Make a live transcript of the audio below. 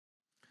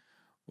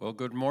Well,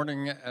 good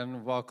morning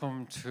and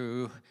welcome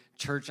to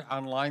Church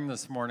Online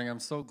this morning. I'm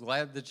so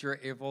glad that you're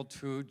able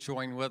to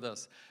join with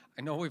us.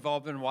 I know we've all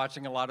been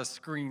watching a lot of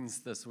screens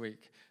this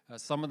week,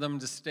 some of them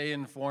to stay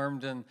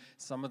informed and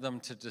some of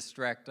them to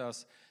distract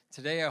us.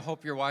 Today, I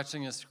hope you're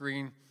watching a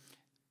screen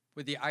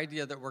with the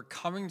idea that we're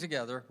coming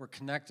together, we're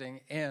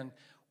connecting, and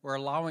we're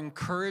allowing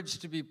courage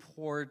to be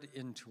poured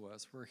into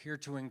us. We're here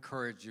to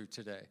encourage you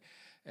today.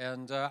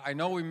 And I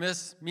know we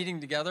miss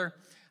meeting together.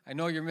 I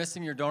know you're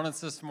missing your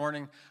donuts this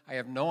morning. I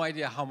have no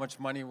idea how much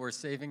money we're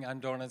saving on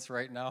donuts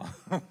right now,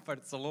 but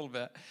it's a little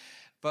bit.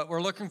 But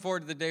we're looking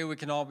forward to the day we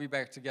can all be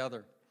back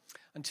together.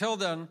 Until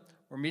then,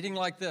 we're meeting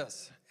like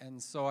this.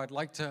 And so I'd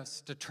like to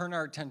turn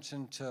our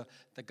attention to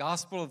the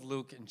Gospel of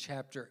Luke in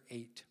chapter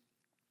 8.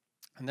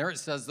 And there it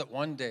says that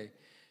one day,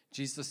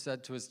 Jesus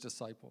said to his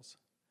disciples,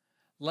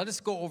 "Let us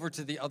go over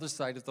to the other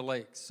side of the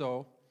lake."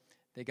 So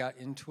they got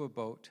into a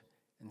boat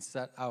and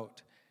set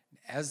out.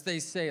 As they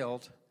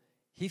sailed,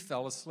 he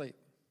fell asleep.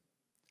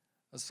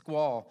 A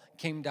squall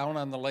came down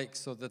on the lake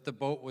so that the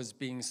boat was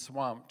being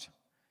swamped,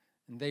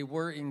 and they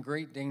were in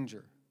great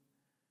danger.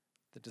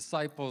 The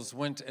disciples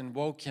went and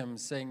woke him,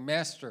 saying,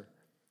 Master,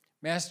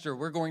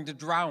 we're going to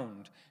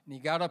drown." And he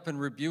got up and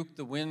rebuked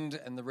the wind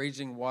and the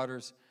raging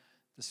waters.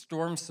 The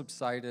storm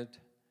subsided,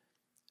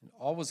 and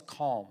all was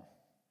calm.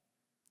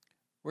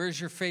 "Where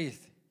is your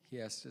faith?" he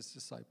asked his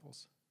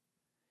disciples.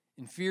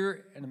 In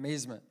fear and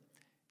amazement,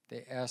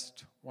 they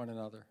asked one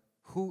another,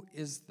 "Who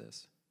is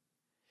this?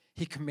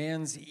 He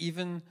commands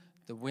even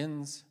the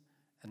winds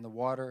and the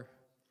water,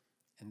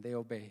 and they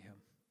obey him."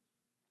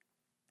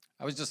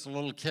 I was just a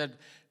little kid.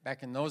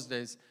 Back in those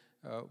days,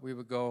 we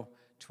would go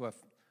to a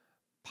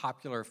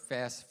popular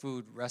fast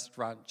food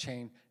restaurant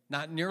chain,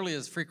 not nearly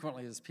as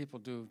frequently as people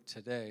do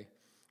today.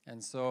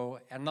 And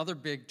so another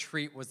big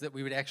treat was that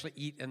we would actually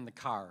eat in the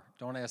car.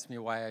 Don't ask me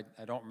why,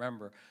 I don't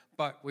remember.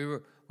 But we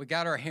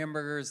got our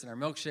hamburgers and our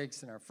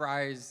milkshakes and our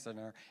fries and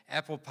our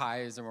apple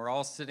pies, and we're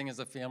all sitting as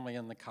a family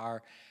in the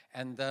car.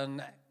 And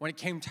then when it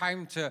came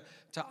time to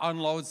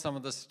unload some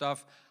of the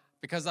stuff,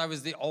 because I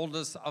was the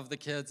oldest of the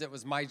kids, it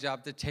was my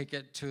job to take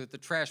it to the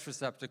trash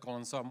receptacle.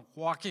 And so I'm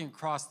walking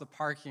across the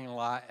parking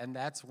lot, and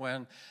that's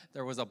when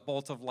there was a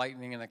bolt of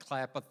lightning and a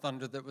clap of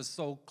thunder that was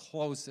so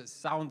close, it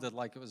sounded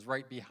like it was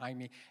right behind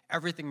me.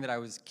 Everything that I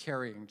was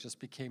carrying just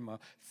became a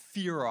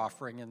fear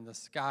offering in the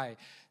sky.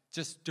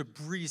 Just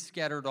debris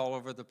scattered all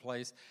over the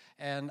place.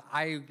 And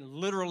I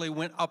literally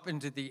went up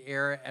into the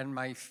air, and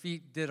my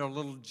feet did a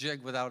little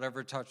jig without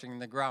ever touching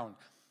the ground.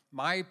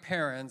 My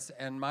parents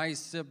and my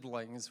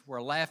siblings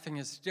were laughing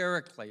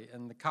hysterically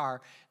in the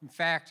car. In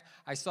fact,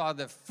 I saw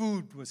that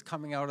food was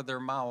coming out of their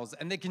mouths,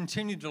 and they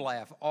continued to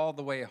laugh all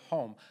the way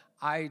home.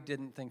 I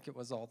didn't think it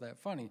was all that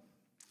funny.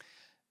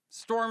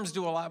 Storms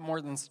do a lot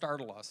more than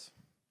startle us.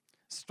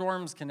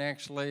 Storms can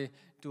actually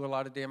do a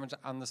lot of damage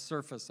on the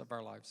surface of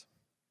our lives.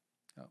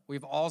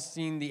 We've all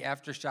seen the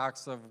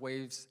aftershocks of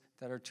waves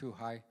that are too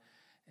high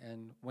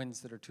and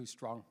winds that are too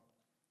strong,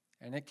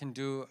 and it can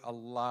do a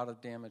lot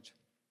of damage.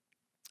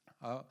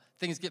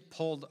 Things get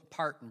pulled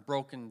apart and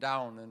broken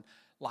down, and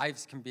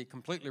lives can be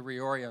completely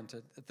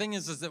reoriented. The thing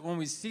is that when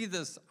we see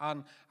this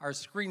on our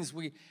screens,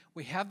 we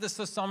have this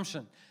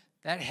assumption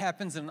that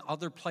happens in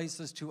other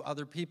places to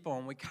other people,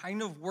 and we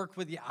kind of work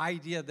with the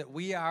idea that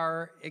we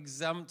are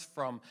exempt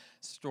from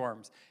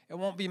storms. It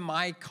won't be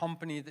my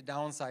company that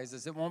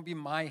downsizes. It won't be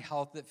my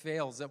health that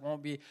fails. It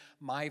won't be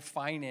my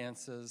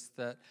finances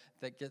that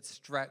get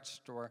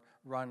stretched or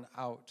run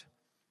out.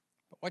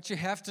 But what you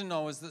have to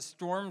know is that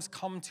storms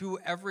come to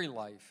every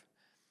life.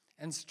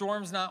 And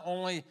storms not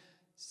only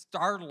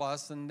startle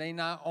us, and they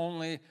not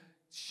only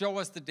show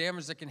us the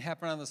damage that can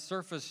happen on the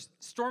surface,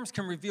 storms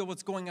can reveal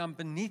what's going on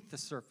beneath the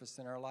surface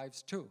in our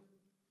lives too.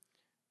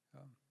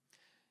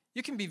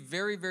 You can be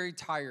very, very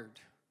tired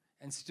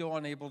and still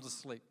unable to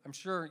sleep. I'm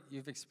sure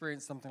you've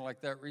experienced something like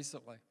that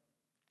recently.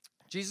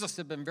 Jesus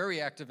had been very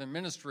active in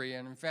ministry,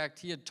 and in fact,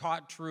 he had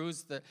taught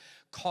truths that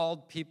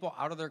called people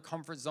out of their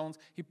comfort zones.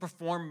 He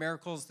performed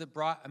miracles that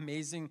brought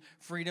amazing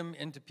freedom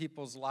into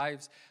people's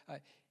lives.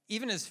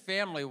 Even his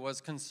family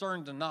was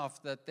concerned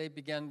enough that they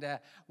began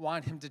to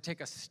want him to take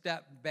a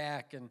step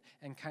back and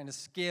kind of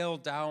scale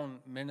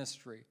down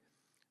ministry.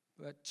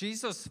 But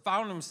Jesus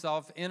found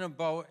himself in a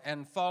boat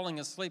and falling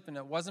asleep, and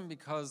it wasn't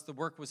because the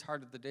work was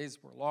hard or the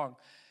days were long.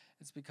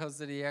 It's because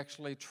that he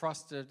actually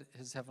trusted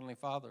his heavenly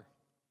Father.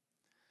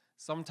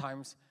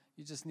 Sometimes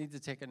you just need to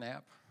take a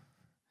nap.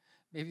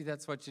 Maybe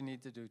that's what you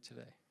need to do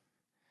today.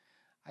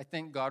 I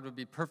think God would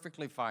be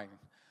perfectly fine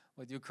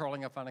with you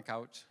curling up on a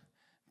couch,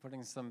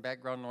 putting some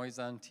background noise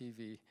on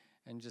TV,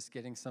 and just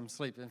getting some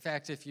sleep. In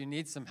fact, if you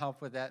need some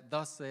help with that,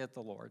 thus saith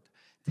the Lord,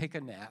 take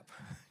a nap.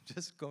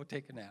 Just go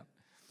take a nap.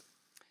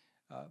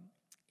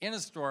 In a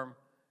storm,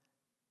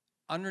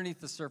 underneath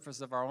the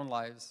surface of our own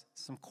lives,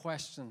 some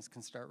questions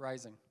can start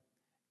rising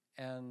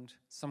and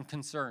some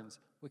concerns.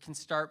 We can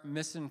start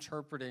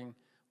misinterpreting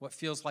what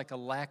feels like a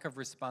lack of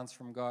response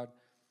from God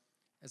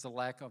as a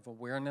lack of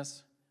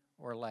awareness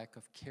or a lack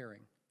of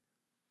caring.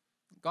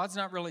 God's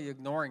not really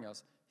ignoring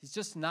us. He's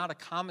just not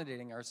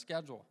accommodating our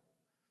schedule.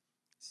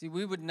 See,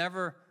 we would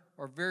never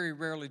or very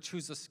rarely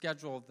choose a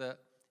schedule that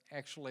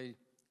actually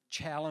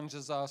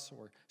challenges us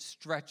or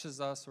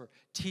stretches us or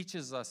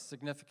teaches us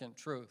significant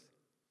truth.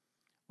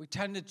 We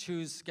tend to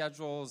choose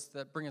schedules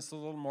that bring us a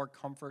little more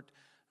comfort,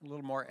 a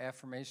little more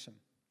affirmation.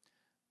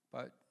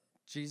 But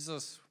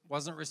Jesus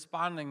wasn't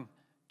responding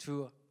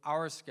to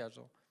our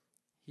schedule.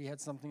 He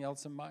had something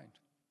else in mind.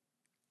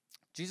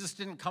 Jesus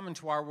didn't come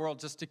into our world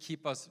just to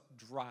keep us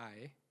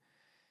dry.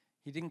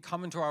 He didn't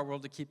come into our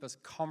world to keep us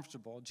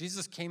comfortable.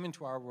 Jesus came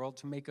into our world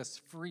to make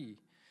us free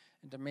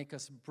and to make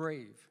us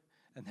brave.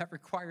 And that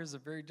requires a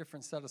very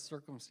different set of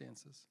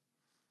circumstances.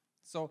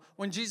 So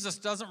when Jesus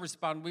doesn't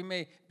respond, we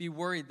may be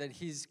worried that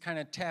he's kind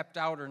of tapped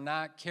out or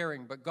not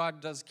caring, but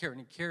God does care, and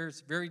he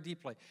cares very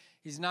deeply.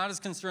 He's not as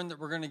concerned that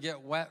we're going to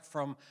get wet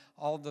from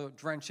all the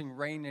drenching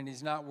rain, and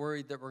he's not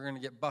worried that we're going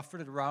to get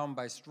buffeted around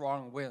by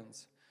strong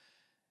winds.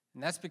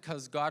 And that's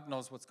because God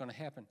knows what's going to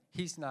happen.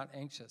 He's not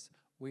anxious.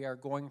 We are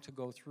going to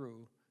go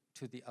through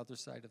to the other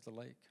side of the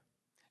lake.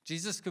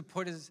 Jesus could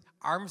put his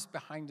arms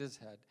behind his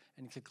head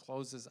and he could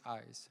close his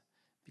eyes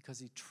because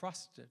he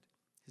trusted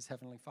his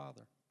heavenly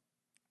Father.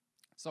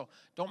 So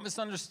don't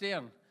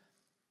misunderstand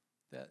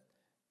that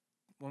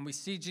when we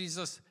see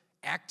Jesus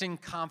acting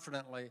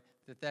confidently,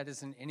 that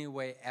is in any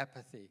way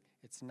apathy.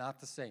 It's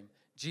not the same.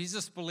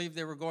 Jesus believed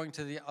they were going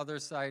to the other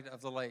side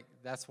of the lake.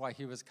 That's why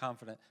he was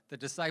confident. The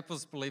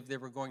disciples believed they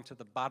were going to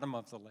the bottom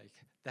of the lake.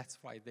 That's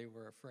why they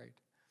were afraid.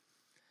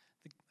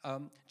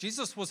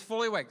 Jesus was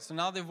fully awake, so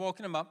now they've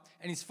woken him up,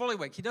 and he's fully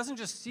awake. He doesn't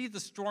just see the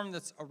storm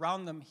that's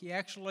around them. He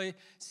actually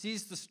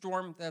sees the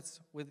storm that's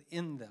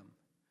within them.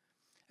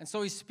 And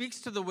so he speaks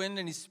to the wind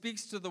and he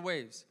speaks to the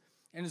waves,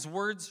 and his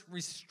words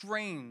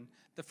restrain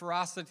the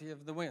ferocity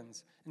of the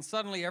winds. And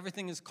suddenly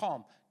everything is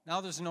calm. Now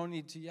there's no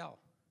need to yell.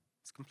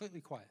 It's completely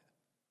quiet.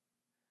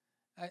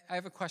 I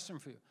have a question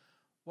for you.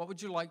 What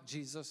would you like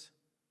Jesus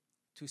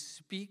to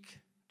speak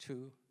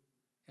to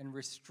and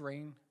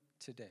restrain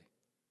today?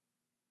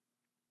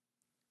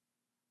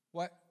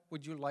 What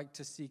would you like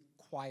to see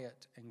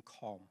quiet and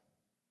calm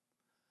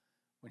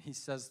when he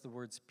says the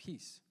words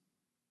peace?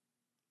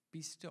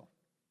 Be still.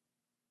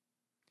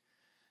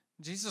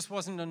 Jesus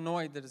wasn't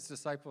annoyed that his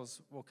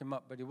disciples woke him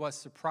up, but he was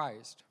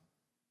surprised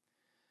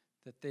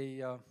that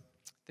they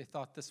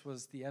thought this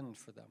was the end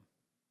for them.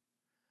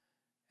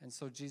 And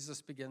so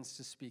Jesus begins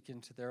to speak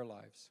into their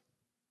lives.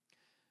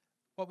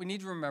 What we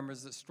need to remember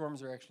is that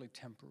storms are actually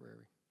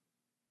temporary.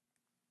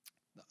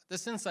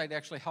 This insight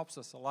actually helps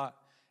us a lot.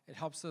 It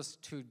helps us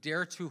to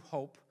dare to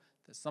hope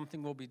that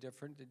something will be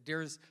different.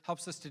 It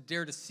helps us to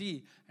dare to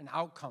see an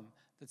outcome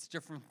that's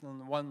different than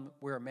the one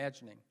we're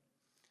imagining.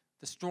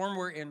 The storm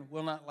we're in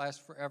will not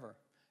last forever.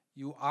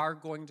 You are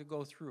going to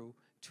go through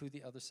to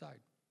the other side.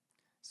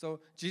 So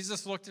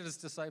Jesus looked at his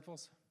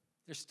disciples.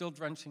 They're still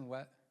drenching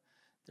wet.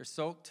 They're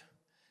soaked.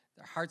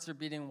 Their hearts are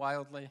beating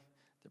wildly.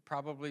 They're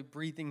probably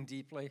breathing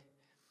deeply.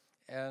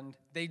 And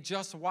they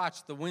just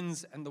watched the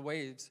winds and the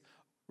waves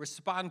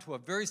respond to a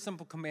very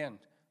simple command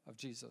of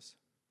Jesus.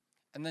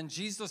 And then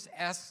Jesus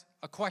asks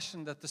a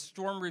question that the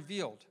storm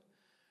revealed.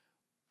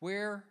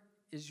 Where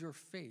is your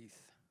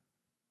faith?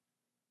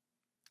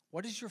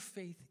 What is your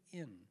faith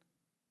in?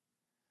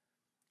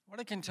 What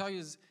I can tell you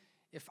is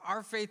if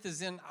our faith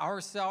is in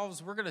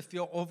ourselves, we're going to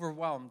feel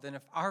overwhelmed. And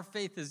if our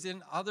faith is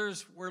in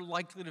others, we're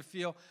likely to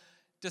feel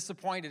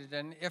disappointed.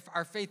 And if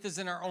our faith is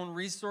in our own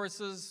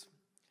resources,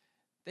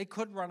 they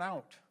could run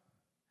out.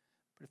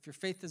 But if your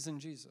faith is in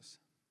Jesus,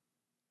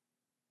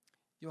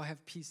 you'll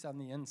have peace on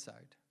the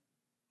inside,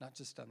 not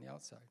just on the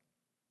outside.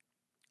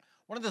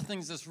 One of the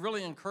things that's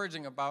really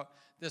encouraging about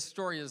this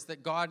story is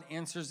that God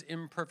answers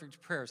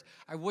imperfect prayers.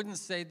 I wouldn't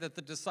say that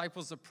the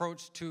disciples'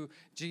 approach to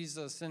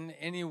Jesus in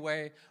any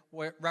way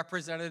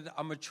represented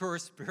a mature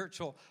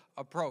spiritual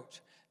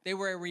approach. They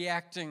were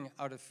reacting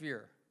out of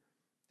fear.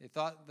 They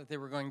thought that they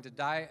were going to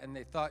die, and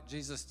they thought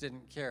Jesus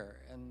didn't care.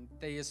 And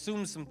they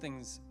assumed some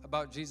things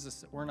about Jesus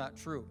that were not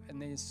true.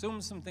 And they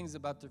assumed some things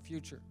about their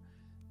future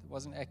that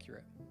wasn't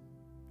accurate.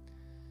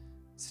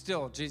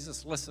 Still,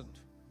 Jesus listened,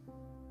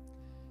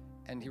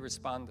 and he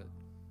responded.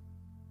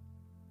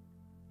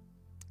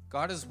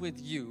 God is with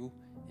you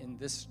in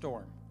this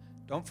storm.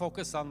 Don't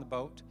focus on the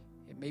boat.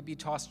 It may be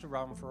tossed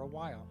around for a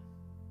while.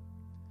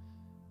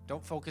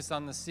 Don't focus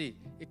on the sea.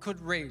 It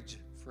could rage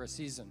for a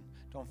season.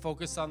 Don't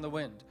focus on the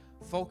wind.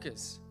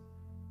 Focus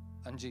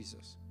on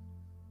Jesus.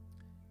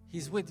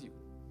 He's with you.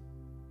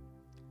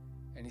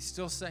 And he's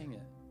still saying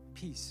it.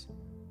 Peace.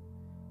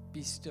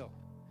 Be still.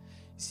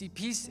 You see,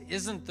 peace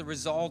isn't the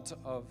result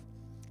of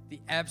the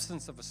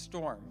absence of a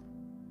storm.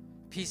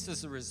 Peace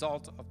is the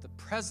result of the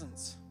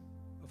presence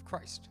of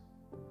Christ.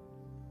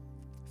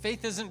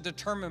 Faith isn't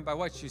determined by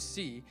what you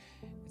see.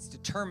 It's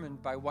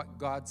determined by what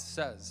God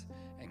says.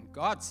 And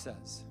God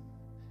says,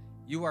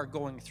 you are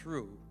going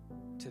through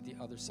to the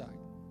other side.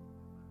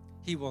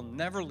 He will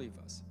never leave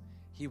us.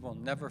 He will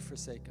never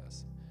forsake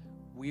us.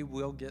 We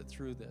will get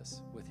through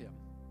this with him.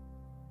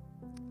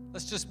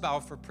 Let's just bow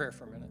for prayer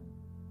for a minute.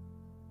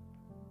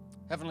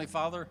 Heavenly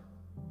Father,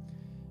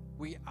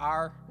 we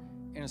are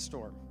in a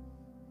storm.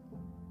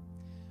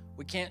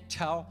 We can't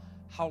tell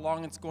how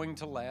long it's going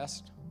to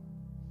last.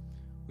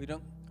 We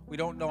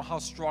don't know how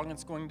strong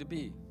it's going to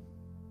be.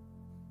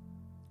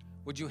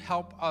 Would you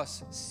help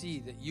us see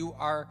that you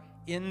are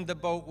in the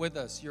boat with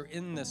us? You're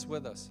in this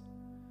with us.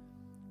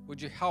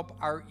 Would you help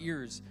our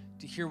ears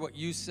to hear what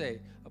you say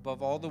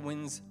above all the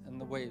winds and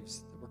the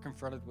waves that we're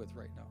confronted with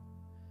right now?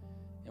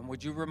 And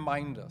would you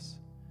remind us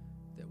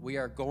that we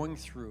are going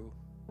through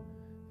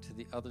to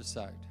the other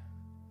side?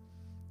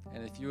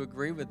 And if you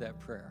agree with that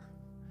prayer,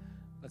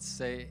 let's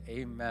say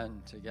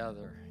amen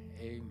together.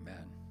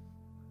 Amen.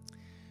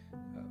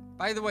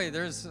 By the way,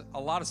 there's a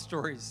lot of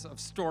stories of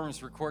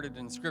storms recorded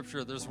in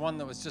Scripture. There's one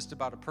that was just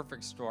about a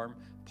perfect storm.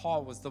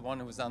 Paul was the one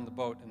who was on the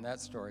boat in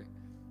that story.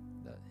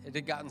 It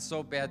had gotten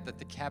so bad that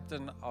the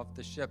captain of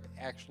the ship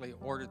actually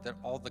ordered that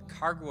all the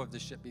cargo of the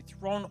ship be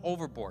thrown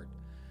overboard.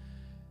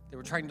 They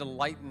were trying to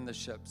lighten the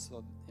ship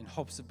in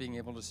hopes of being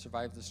able to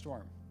survive the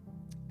storm.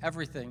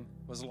 Everything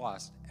was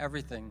lost.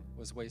 Everything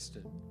was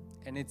wasted.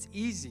 And it's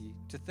easy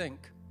to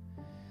think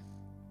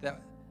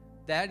that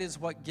that is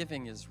what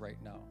giving is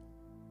right now.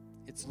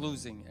 It's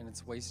losing and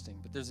it's wasting.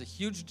 But there's a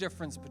huge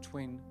difference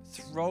between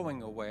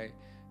throwing away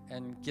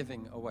and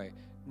giving away.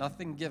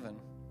 Nothing given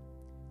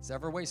is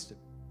ever wasted.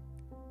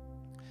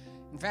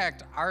 In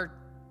fact, our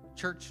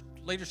church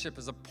leadership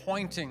is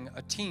appointing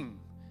a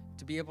team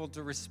to be able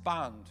to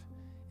respond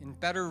in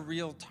better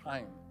real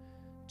time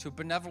to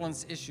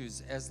benevolence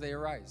issues as they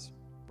arise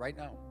right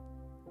now.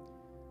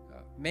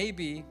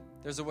 Maybe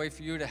there's a way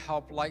for you to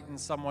help lighten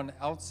someone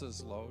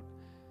else's load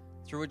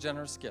through a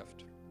generous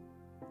gift.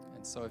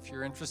 And so if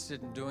you're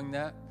interested in doing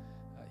that,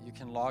 you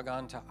can log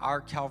on to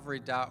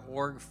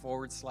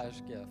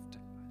ourcalvary.org/gift.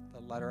 The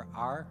letter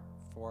R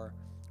for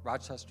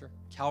Rochester,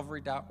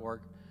 calvary.org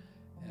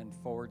and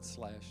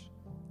 /gift.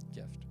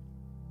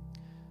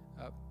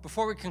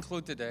 Before we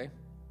conclude today,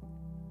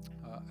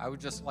 I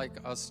would just like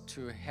us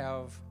to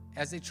have,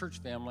 as a church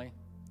family,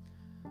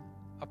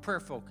 a prayer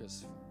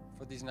focus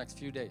for these next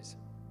few days.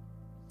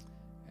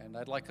 And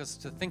I'd like us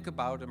to think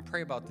about and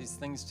pray about these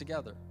things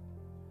together.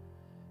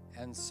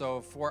 And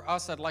so for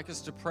us, I'd like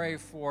us to pray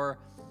for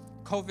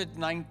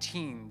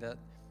COVID-19, that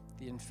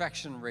the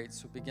infection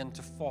rates would begin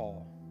to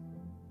fall,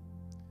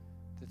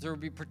 that there would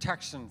be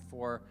protection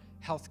for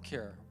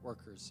healthcare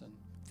workers and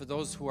for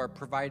those who are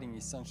providing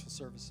essential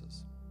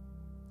services.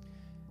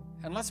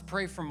 And let's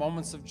pray for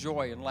moments of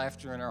joy and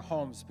laughter in our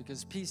homes,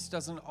 because peace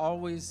doesn't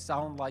always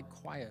sound like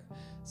quiet.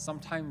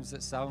 Sometimes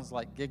it sounds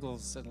like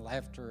giggles and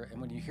laughter,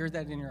 and when you hear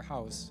that in your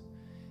house,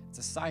 it's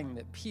a sign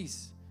that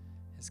peace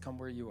has come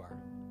where you are.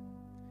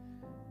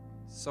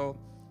 So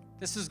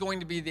this is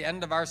going to be the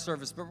end of our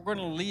service, but we're going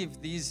to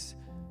leave these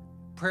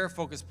prayer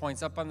focus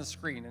points up on the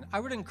screen. And I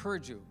would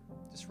encourage you,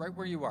 just right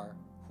where you are,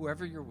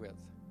 whoever you're with,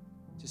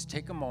 just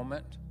take a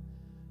moment,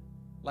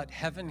 let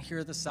heaven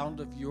hear the sound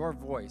of your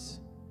voice,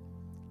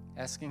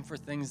 asking for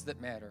things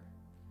that matter.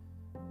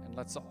 And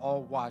let's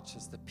all watch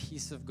as the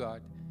peace of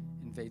God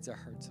invades our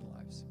hearts and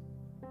lives.